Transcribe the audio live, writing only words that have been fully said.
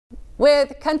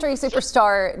with country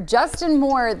superstar Justin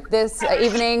Moore this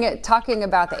evening, talking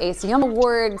about the ACM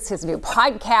Awards, his new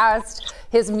podcast,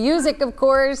 his music, of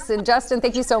course. And Justin,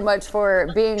 thank you so much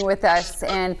for being with us.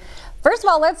 And first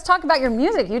of all, let's talk about your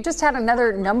music. You just had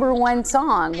another #1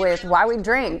 song with Why We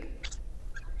Drink.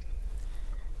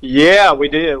 Yeah, we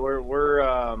did. We're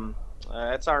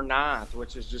that's our 9th,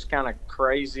 which is just kind of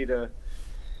crazy to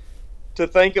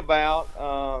think about.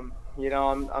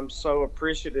 I'm so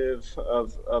appreciative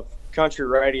of country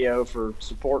radio for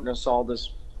supporting us all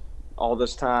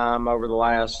this time over the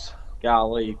last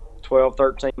 12,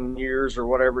 13 years or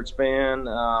whatever it's been.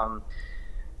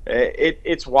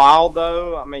 It's wild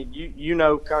though. I mean, you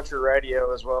know country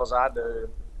radio as well as I do.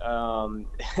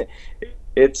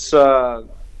 It's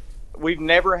we've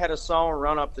never had a song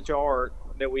run up the chart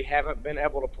that we haven't been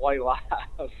able to play live.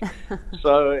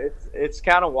 So it's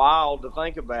kind of wild to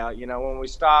think about.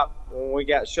 When we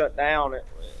got shut down, the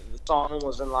song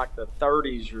was in like the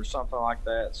 30s or something like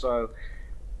that. So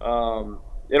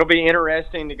it'll be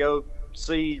interesting to go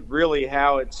see really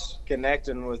how it's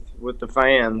connecting with the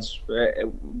fans at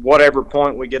whatever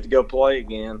point we get to go play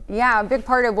again. Yeah, a big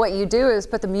part of what you do is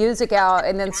put the music out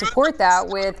and then support that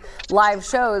with live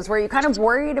shows. Were you kind of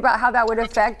worried about how that would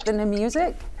affect the new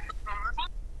music?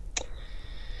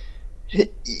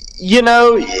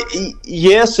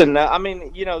 Yes and no. I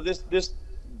mean,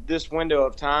 this window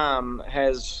of time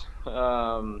has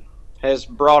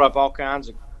brought up all kinds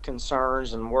of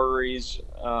concerns and worries.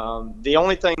 The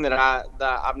only thing that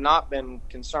I've not been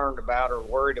concerned about or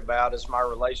worried about is my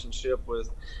relationship with,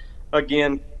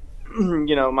 again,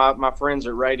 my friends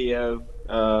at radio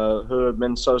who have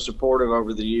been so supportive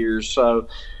over the years. So,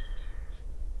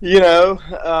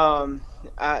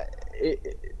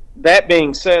 that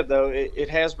being said, though, it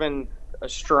has been a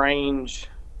strange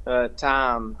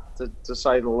time to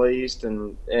say the least,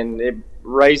 and it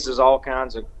raises all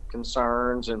kinds of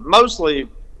concerns, and mostly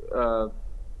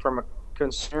from a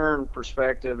concern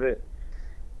perspective,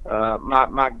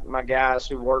 my guys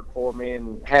who work for me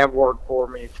and have worked for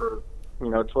me for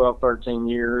 12, 13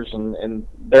 years, and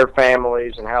their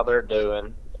families and how they're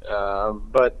doing,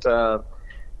 but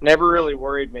never really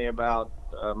worried me about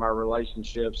my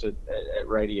relationships at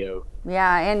radio.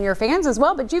 Yeah, and your fans as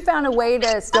well, but you found a way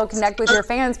to still connect with your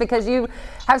fans because you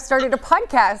have started a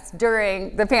podcast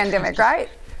during the pandemic, right?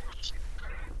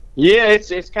 Yeah,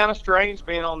 it's kind of strange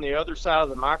being on the other side of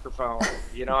the microphone.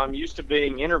 I'm used to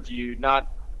being interviewed, not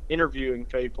interviewing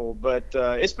people, but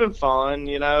it's been fun.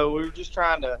 We were just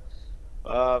trying to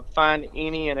find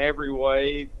any and every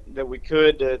way that we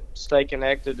could to stay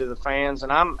connected to the fans,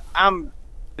 and I'm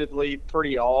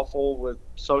pretty awful with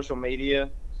social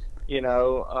media.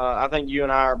 I think you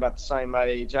and I are about the same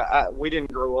age. We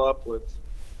didn't grow up with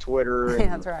Twitter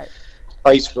and that's right.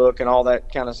 Facebook and all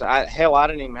that kind of stuff. I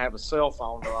didn't even have a cell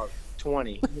phone until I was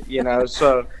 20.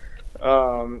 So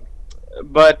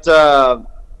but the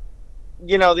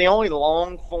only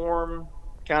long form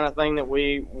kind of thing that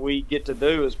we get to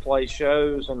do is play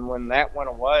shows, and when that went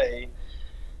away,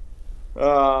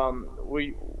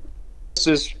 this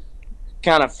is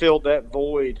kind of filled that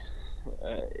void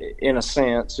in a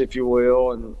sense, if you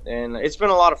will, and it's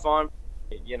been a lot of fun.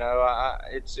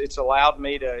 It's allowed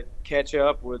me to catch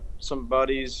up with some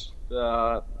buddies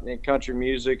in country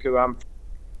music who I'm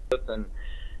with, and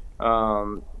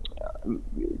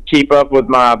keep up with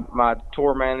my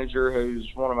tour manager,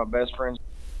 who's one of my best friends in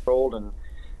the world, and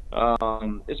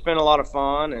it's been a lot of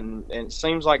fun, and it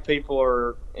seems like people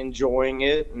are enjoying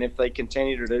it, and if they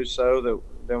continue to do so,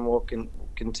 then we'll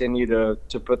continue to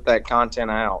put that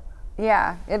content out.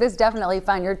 Yeah, it is definitely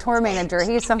fun. Your tour manager,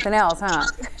 he's something else, huh?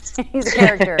 He's a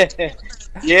character.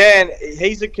 Yeah, and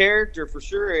he's a character for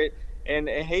sure. And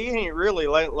he ain't really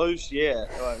let loose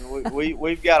yet.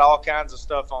 We've got all kinds of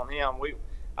stuff on him.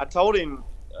 I told him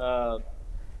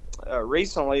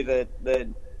recently that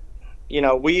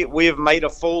we have made a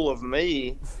fool of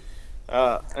me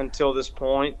until this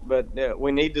point, but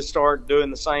we need to start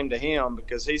doing the same to him,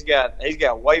 because he's got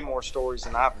way more stories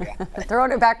than I've got.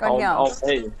 Throwing it back on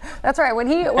him. That's right. When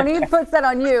he puts that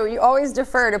on you, you always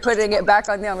defer to putting it back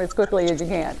on them as quickly as you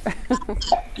can.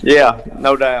 Yeah,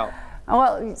 no doubt.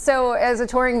 Well, so as a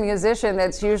touring musician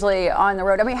that's usually on the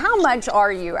road, I mean, how much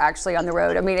are you actually on the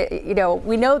road? I mean,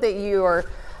 we know that you are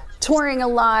touring a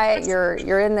lot,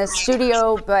 you're in the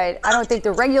studio, but I don't think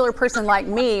the regular person like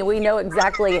me, we know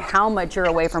exactly how much you're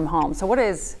away from home. So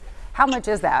how much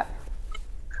is that?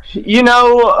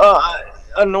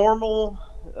 A normal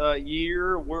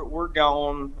year, we're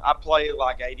gone. I play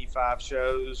like 85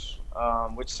 shows,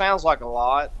 which sounds like a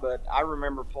lot, but I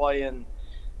remember playing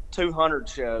 200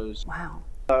 shows. Wow.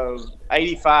 So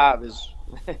 85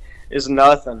 is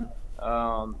nothing.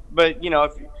 But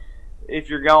if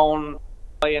you're going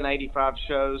playing 85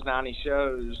 shows, 90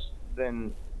 shows,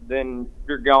 then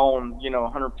you're gone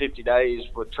 150 days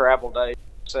with travel days,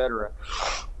 etc.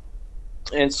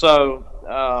 And so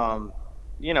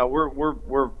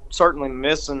we're certainly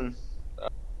missing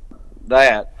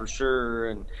that for sure.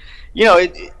 And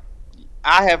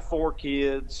I have 4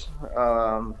 kids,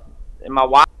 and my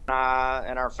wife and I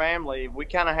and our family, we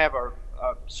kind of have a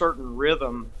certain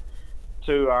rhythm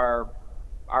to our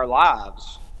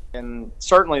lives, and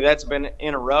certainly that's been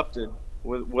interrupted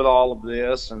with all of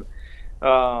this. And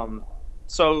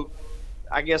so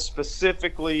I guess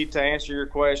specifically to answer your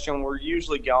question, we're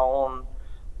usually gone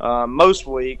most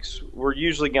weeks. We're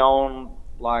usually gone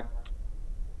like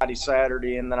Friday,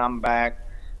 Saturday, and then I'm back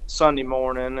Sunday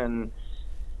morning, and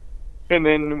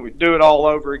then we do it all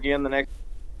over again the next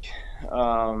week.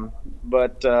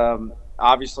 But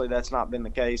obviously that's not been the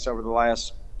case over the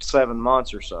last 7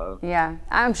 months or so. Yeah,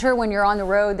 I'm sure when you're on the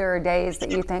road, there are days that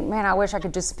you think, man, I wish I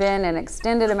could just spend an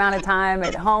extended amount of time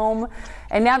at home.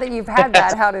 And now that you've had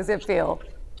that, how does it feel?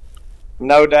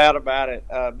 No doubt about it.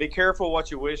 Be careful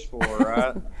what you wish for,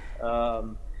 right?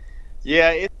 Yeah,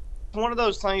 it's one of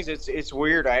those things. It's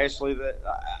weird, Ashley, that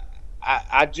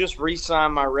I just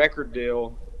re-signed my record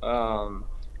deal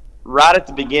right at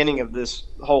the beginning of this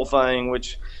whole thing,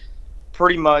 which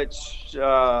pretty much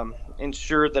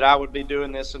ensured that I would be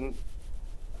doing this in a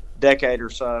decade or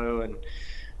so. And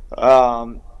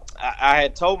I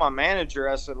had told my manager,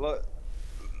 I said, look,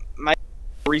 maybe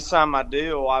re-sign my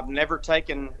deal. I've never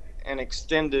taken an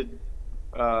extended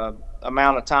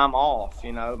amount of time off,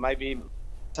 maybe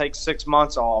take 6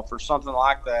 months off or something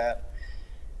like that.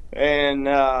 And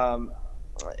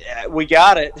we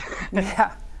got it.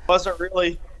 Yeah.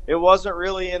 It wasn't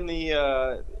really in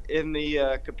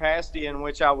the capacity in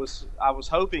which I was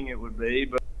hoping it would be,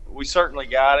 but we certainly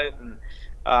got it. And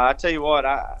I tell you what,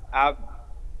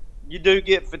 you do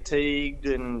get fatigued,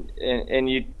 and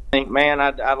you think, man,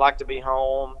 I'd like to be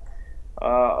home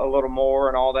a little more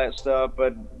and all that stuff.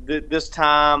 But this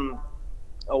time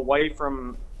away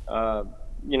from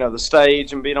the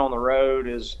stage and being on the road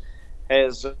has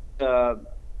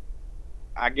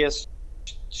I guess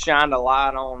shined a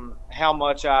light on how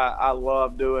much I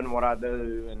love doing what I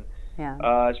do, and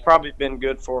yeah. It's probably been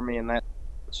good for me in that.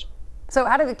 So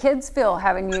how do the kids feel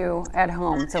having you at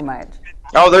home so much?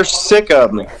 Oh, they're sick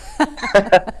of me.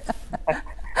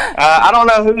 I don't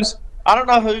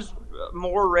know who's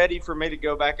more ready for me to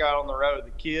go back out on the road,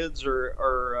 the kids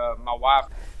or my wife.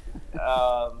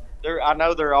 I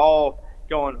know they're all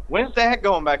going, when's Dad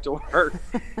going back to work?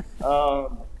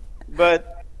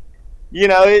 But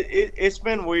it's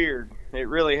been weird. It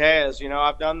really has.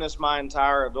 I've done this my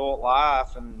entire adult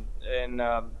life, and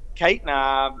Kate and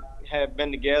I have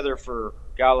been together for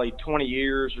 20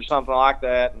 years or something like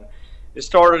that. And it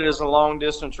started as a long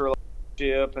distance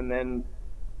relationship, and then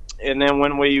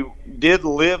when we did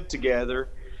live together,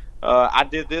 I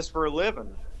did this for a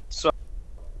living. So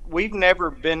we've never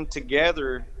been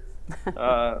together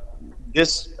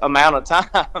this amount of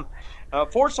time.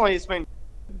 Fortunately, it's been,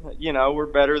 we're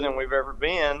better than we've ever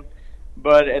been,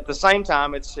 but at the same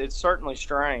time, it's certainly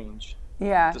strange.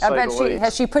 Yeah, I bet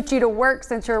has she put you to work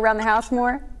since you're around the house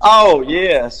more? Oh,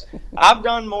 yes. I've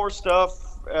done more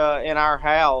stuff in our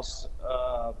house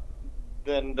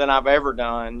than I've ever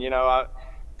done.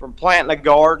 From planting a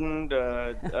garden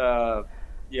to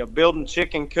building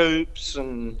chicken coops,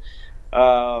 and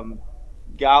I've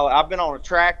been on a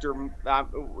tractor.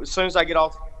 As soon as I get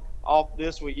off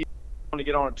this with you, I want to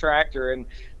get on a tractor. And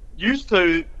used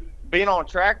to being on a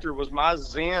tractor was my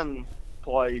zen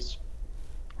place.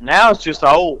 Now it's just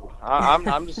old.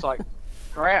 I'm just like,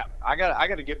 crap. I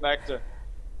got to get back to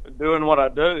doing what I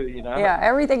do. Yeah,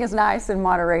 everything is nice in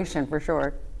moderation for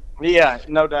sure. Yeah,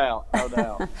 no doubt, no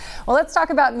doubt. Well, let's talk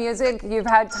about music. You've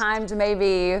had time to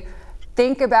maybe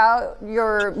think about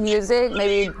your music,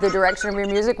 maybe the direction of your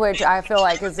music, which I feel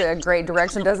like is a great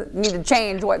direction, doesn't need to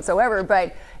change whatsoever.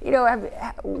 But,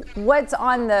 what's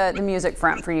on the music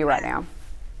front for you right now?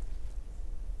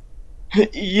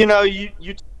 You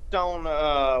touched on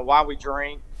Why We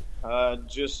Drink,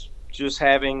 just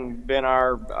having been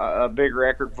a big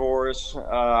record for us.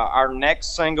 Our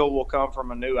next single will come from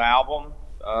a new album.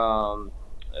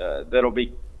 That'll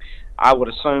be, I would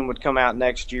assume, would come out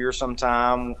next year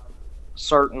sometime.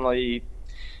 Certainly,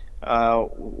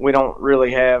 we don't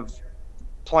really have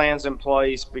plans in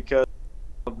place because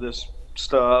of this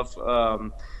stuff,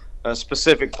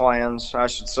 specific plans, I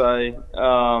should say.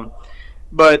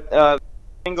 But the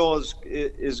single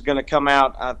is going to come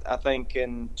out, I think,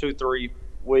 in 2-3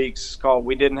 weeks. It's called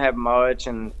 "We Didn't Have Much,"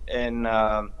 and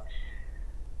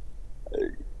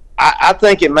I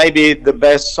think it may be the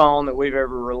best song that we've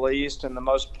ever released and the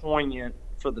most poignant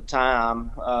for the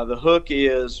time. The hook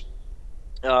is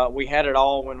we had it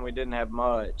all when we didn't have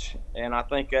much, and I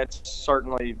think that's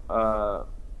certainly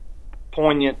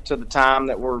poignant to the time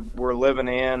that we're living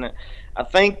in. I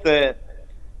think that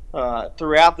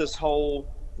throughout this whole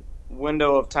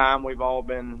window of time we've all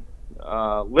been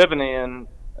living in,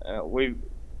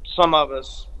 some of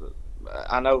us,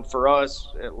 I know for us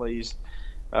at least,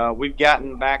 we've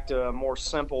gotten back to a more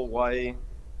simple way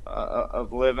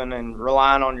of living and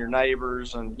relying on your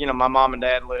neighbors. And my mom and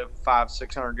dad live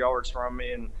 500-600 yards from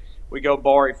me, and we go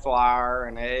borrow flour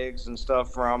and eggs and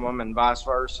stuff from them, and vice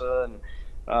versa. And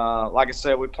like I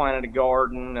said, we planted a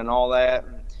garden and all that.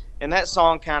 And that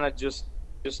song kind of just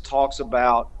talks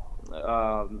about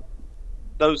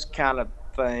those kind of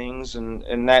things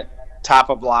and that type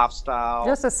of lifestyle.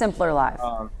 Just a simpler life.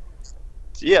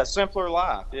 Yeah, simpler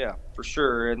life. Yeah, for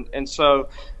sure. And so,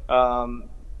 to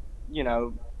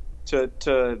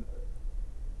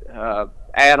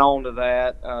add on to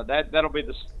that, that'll be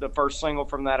the first single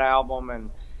from that album,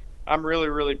 and I'm really,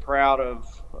 really proud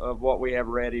of what we have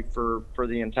ready for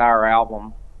the entire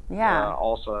album. Yeah.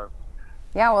 Also.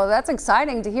 Yeah, well, that's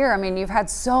exciting to hear. I mean, you've had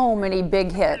so many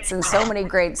big hits and so many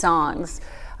great songs.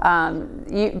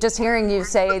 Just hearing you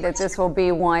say that this will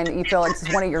be one that you feel like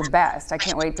is one of your best, I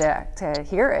can't wait to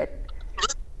hear it.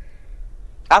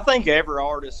 I think every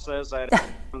artist says that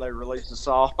when they release a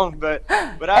song, but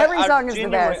every song is the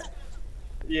best.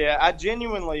 Yeah, I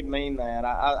genuinely mean that.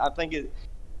 I think it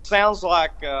sounds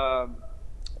like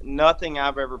nothing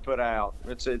I've ever put out.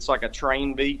 It's like a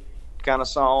train beat kind of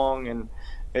song, and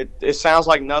it sounds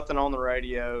like nothing on the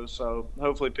radio. So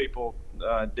hopefully people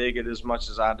dig it as much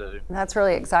as I do. That's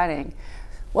really exciting.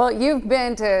 Well, you've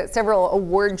been to several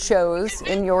award shows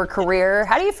in your career.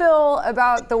 How do you feel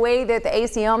about the way that the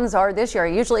ACMs are this year?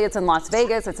 Usually it's in Las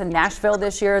Vegas, it's in Nashville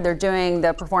this year. They're doing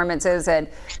the performances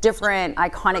at different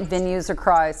iconic venues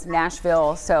across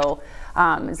Nashville. So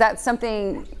is that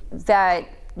something that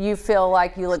you feel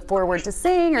like you look forward to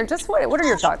seeing, or just what are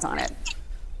your thoughts on it?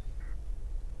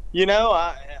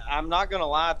 I'm not going to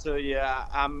lie to you.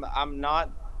 I'm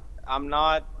not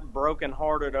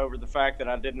brokenhearted over the fact that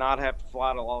I did not have to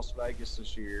fly to Las Vegas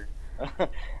this year. It's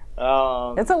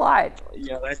a lot.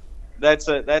 That's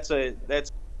an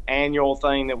annual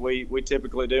thing that we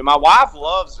typically do. My wife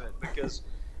loves it because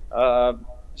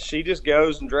she just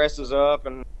goes and dresses up,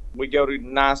 and we go to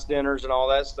nice dinners and all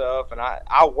that stuff. And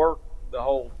I work the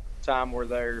whole time we're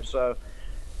there. So,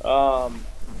 but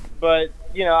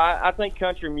I think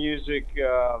country music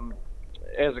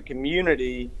as a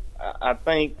community, I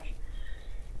think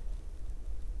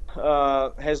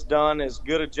has done as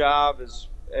good a job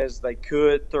as they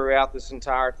could throughout this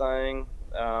entire thing,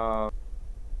 and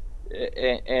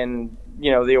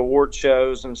the award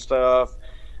shows and stuff.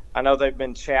 I know they've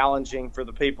been challenging for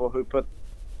the people who put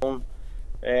them on,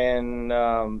 and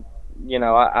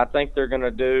I think they're going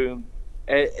to do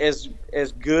as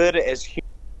good as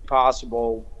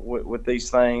possible with these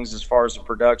things as far as the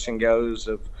production goes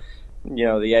of the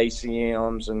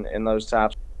ACMs and those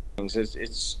types of things.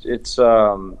 It's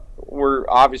we're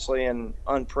obviously in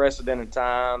unprecedented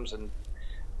times, and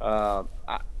I'm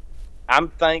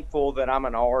thankful that I'm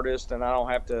an artist and I don't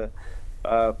have to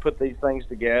put these things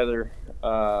together,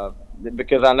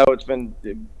 because I know it's been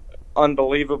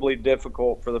unbelievably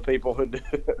difficult for the people who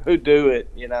do it.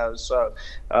 So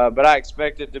but I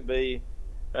expect it to be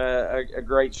a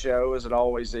great show, as it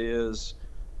always is,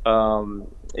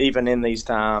 even in these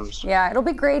times. Yeah, it'll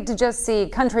be great to just see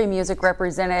country music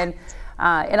represented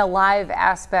in a live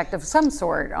aspect of some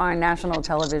sort on national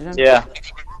television. Yeah,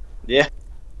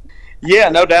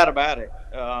 no doubt about it.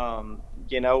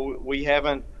 We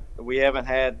haven't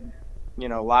had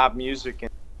live music in,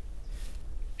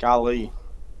 golly,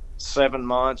 7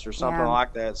 months or something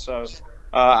like that. So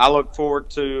I look forward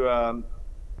to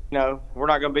we're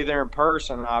not going to be there in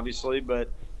person, obviously, but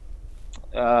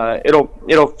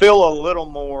it'll feel a little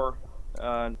more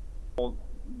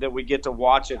that we get to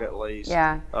watch it at least.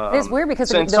 Yeah, it's weird because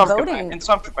the voting in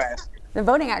some capacity. The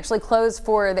voting actually closed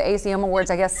for the ACM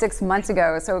Awards, I guess, 6 months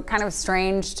ago. So kind of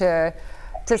strange to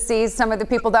see some of the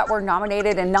people that were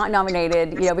nominated and not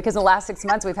nominated, because in the last 6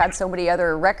 months we've had so many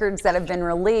other records that have been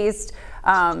released.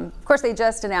 Of course, they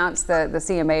just announced the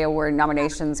CMA Award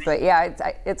nominations, but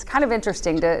yeah, it's kind of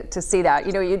interesting to see that.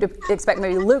 You'd expect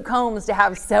maybe Luke Combs to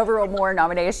have several more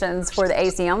nominations for the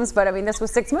ACMs, but I mean, this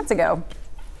was 6 months ago.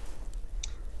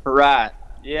 Right.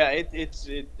 Yeah,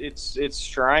 it's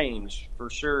strange for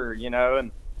sure,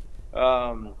 and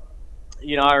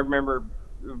I remember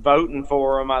voting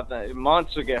for him, I think,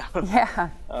 months ago. Yeah.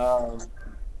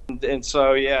 and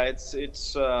so yeah,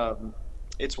 it's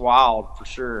wild for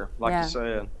sure, like Yeah. you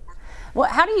said. Well,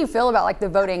 how do you feel about like the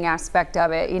voting aspect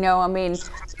of it? You know, I mean,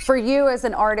 for you as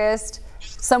an artist,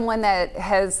 someone that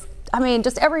has, I mean,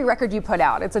 just every record you put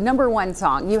out, it's a #1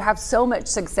 song. You have so much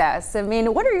success. I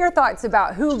mean, what are your thoughts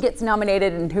about who gets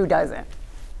nominated and who doesn't?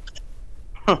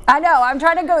 I know, I'm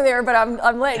trying to go there, but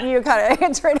I'm letting you kind of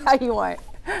answer it how you want.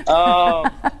 I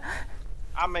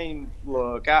mean,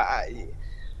 look,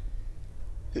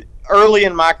 early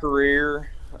in my career,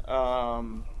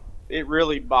 it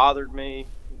really bothered me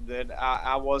that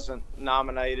I wasn't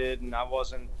nominated and I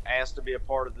wasn't asked to be a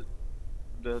part of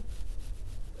the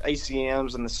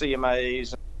ACMs and the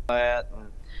CMAs and that.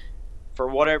 And for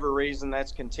whatever reason,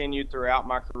 that's continued throughout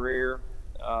my career.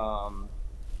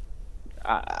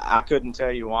 I couldn't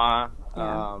tell you why.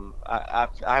 Yeah. I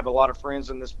have a lot of friends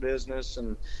in this business,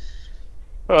 and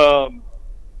I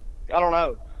don't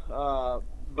know.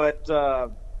 But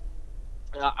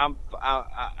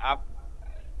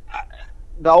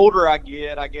the older I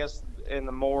get, I guess, and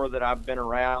the more that I've been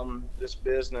around this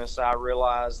business, I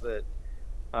realize that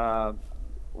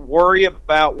worry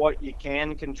about what you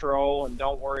can control and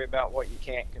don't worry about what you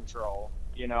can't control.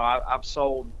 You know, I've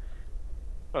sold,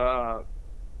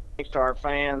 thanks to our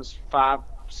fans,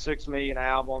 5-6 million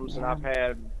albums, and I've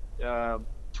had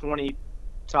 20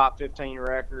 top 15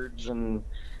 records, and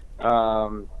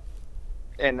I'm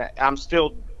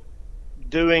still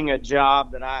doing a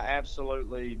job that I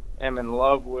absolutely am in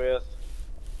love with,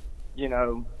 you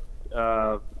know,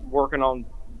 working on,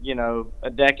 you know, a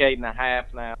decade and a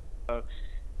half now. So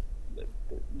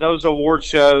those award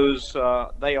shows,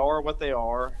 they are what they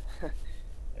are.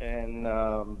 And,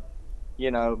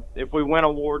 you know, if we win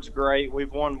awards, great.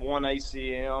 We've won one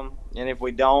ACM. And if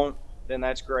we don't, then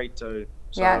that's great too.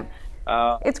 So, Yeah.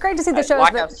 It's great to see the shows.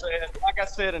 like I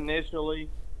said initially,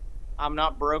 I'm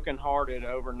not brokenhearted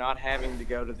over not having to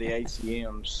go to the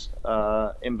ACMs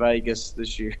in Vegas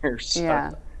this year. So.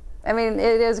 Yeah. I mean,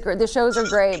 it is great. The shows are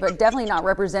great, but definitely not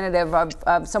representative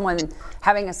of someone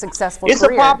having a successful It's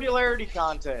career. a popularity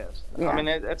contest. Yeah. I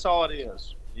mean, that's all it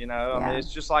is. You know, I mean,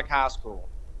 it's just like high school.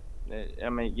 I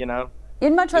mean, you know.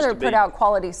 You'd much rather put out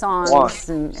quality songs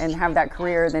and have that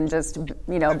career than just,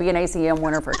 you know, be an ACM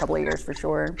winner for a couple of years for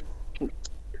sure.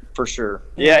 For sure.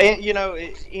 Yeah, and, you know,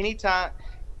 anytime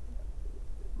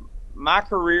my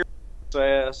career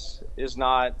success is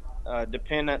not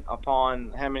dependent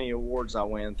upon how many awards I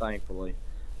win, thankfully.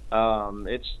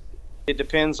 It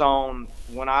depends on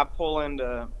when I pull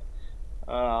into,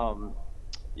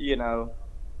 you know,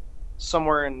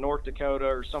 somewhere in North Dakota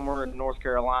or somewhere in North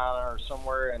Carolina or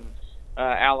somewhere in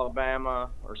Alabama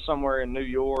or somewhere in New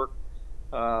York.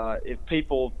 If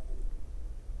people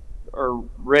are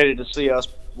ready to see us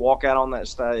walk out on that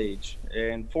stage,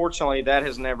 and fortunately that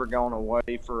has never gone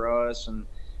away for us, and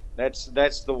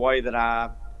that's the way that I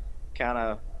kind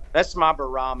of, that's my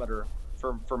barometer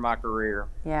for my career.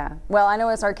 Yeah, well, I know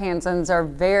us Arkansans are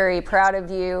very proud of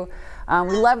you.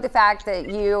 We love the fact that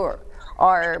you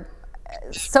are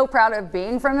so proud of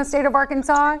being from the state of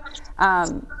Arkansas.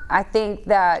 I think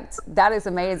that is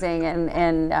amazing,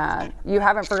 and you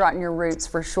haven't forgotten your roots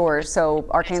for sure. So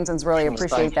Arkansans really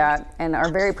appreciate that and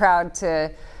are very proud to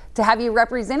have you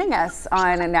representing us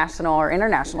on a national or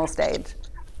international stage.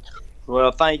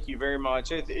 Well, thank you very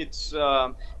much.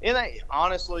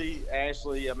 Honestly,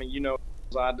 Ashley, I mean, you know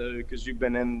as I do because you've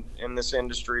been in this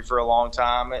industry for a long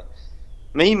time.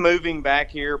 Me moving back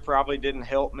here probably didn't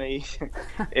help me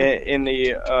in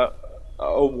the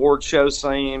award show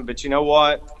scene, but you know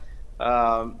what?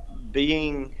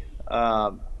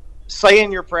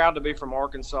 Saying you're proud to be from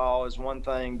Arkansas is one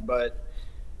thing, but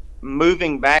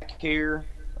moving back here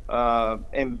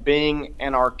and being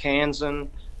an Arkansan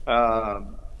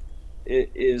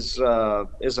is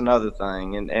another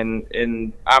thing,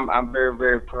 and I'm very,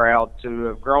 very proud to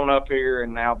have grown up here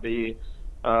and now be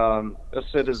a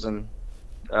citizen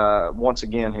once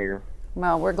again here.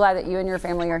 Well, we're glad that you and your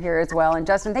family are here as well. And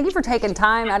Justin, thank you for taking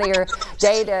time out of your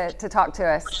day to talk to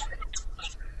us.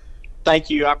 Thank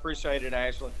you. I appreciate it,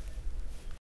 Ashley.